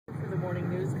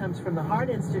news comes from the Heart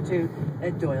Institute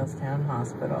at Doylestown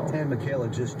Hospital. And Michaela,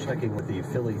 just checking with the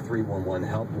Philly 311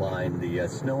 helpline, the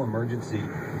snow emergency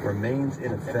remains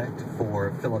in effect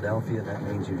for Philadelphia. That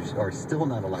means you are still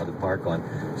not allowed to park on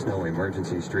snow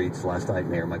emergency streets. Last night,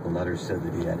 Mayor Michael Nutter said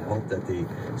that he had hoped that the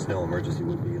snow emergency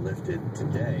would be lifted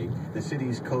today. The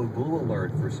city's code blue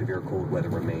alert for severe cold weather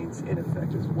remains in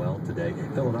effect as well today.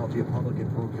 Philadelphia public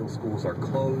and parochial schools are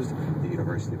closed. The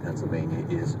University of Pennsylvania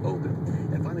is open.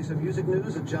 And finally, some music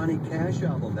news. A Johnny Cash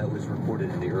album that was recorded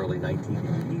in the early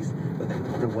 1980s, but then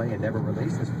put away and never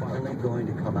released, is finally going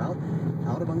to come out.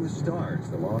 Out Among the Stars.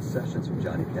 The lost sessions from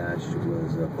Johnny Cash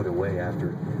was put away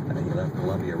after he left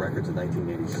Columbia Records in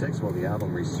 1986. Well, the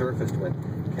album resurfaced when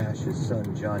Cash's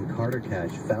son, John Carter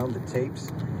Cash, found the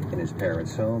tapes in his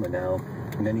parents' home, and now,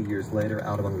 many years later,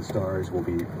 Out Among the Stars will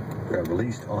be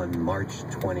released on March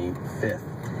 25th.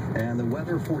 And the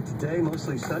weather for today,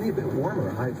 mostly sunny, a bit warmer,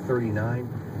 a high of 39.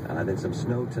 Then some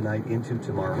snow tonight into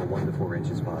tomorrow, 1 to 4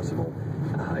 inches possible.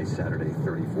 High Saturday,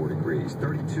 34 degrees.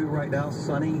 32 right now,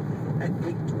 sunny at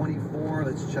 8:24.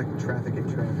 Let's check traffic and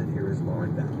transit. Here is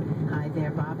Lauren Valley. Hi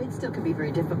there, Bob. It still can be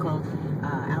very difficult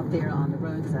out there on the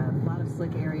roads. A lot of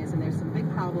slick areas, and there's some big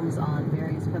problems on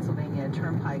various Pennsylvania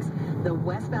turnpikes. The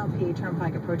westbound PA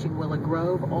Turnpike approaching Willow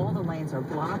Grove, all the lanes are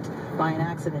blocked by an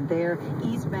accident there.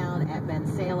 Eastbound at Ben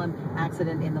Salem,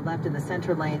 accident in the left and the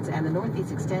center lanes, and the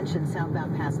northeast extension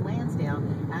southbound past Lansdale,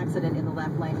 accident in the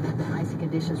left lane with icy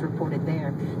conditions reported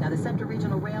there. Now, the Scepter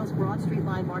Regional Rails, Broad Street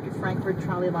Line, Market Frankford,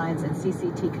 Trolley Lines, and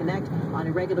CCT Connect on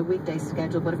a regular weekday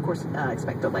schedule, but of course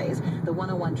expect delays. The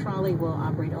 101 trolley will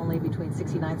operate only between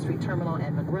 69th Street Terminal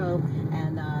and Monroe,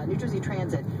 and New Jersey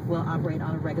Transit will operate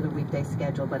on a regular weekday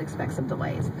schedule, but expect some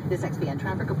delays. This XPN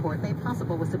traffic report made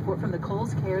possible with support from the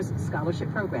Coles Cares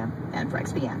Scholarship Program. And for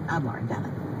XPN, I'm Lauren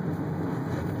Bennett.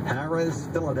 Harrah's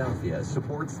Philadelphia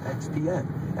supports XPN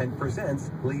and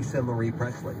presents Lisa Marie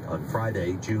Presley on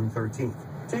Friday, June 13th.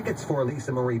 Tickets for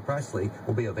Lisa Marie Presley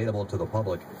will be available to the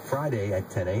public Friday at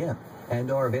 10 a.m.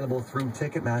 and are available through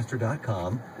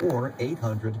Ticketmaster.com or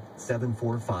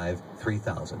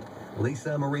 800-745-3000.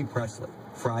 Lisa Marie Presley,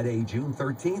 Friday, June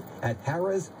 13th at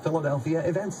Harrah's Philadelphia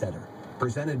Event Center,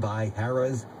 presented by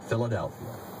Harrah's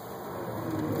Philadelphia.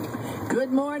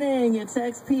 Good morning. It's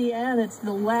XPN. It's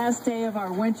the last day of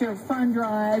our winter fun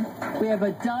drive. We have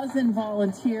a dozen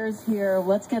volunteers here.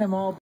 Let's get them all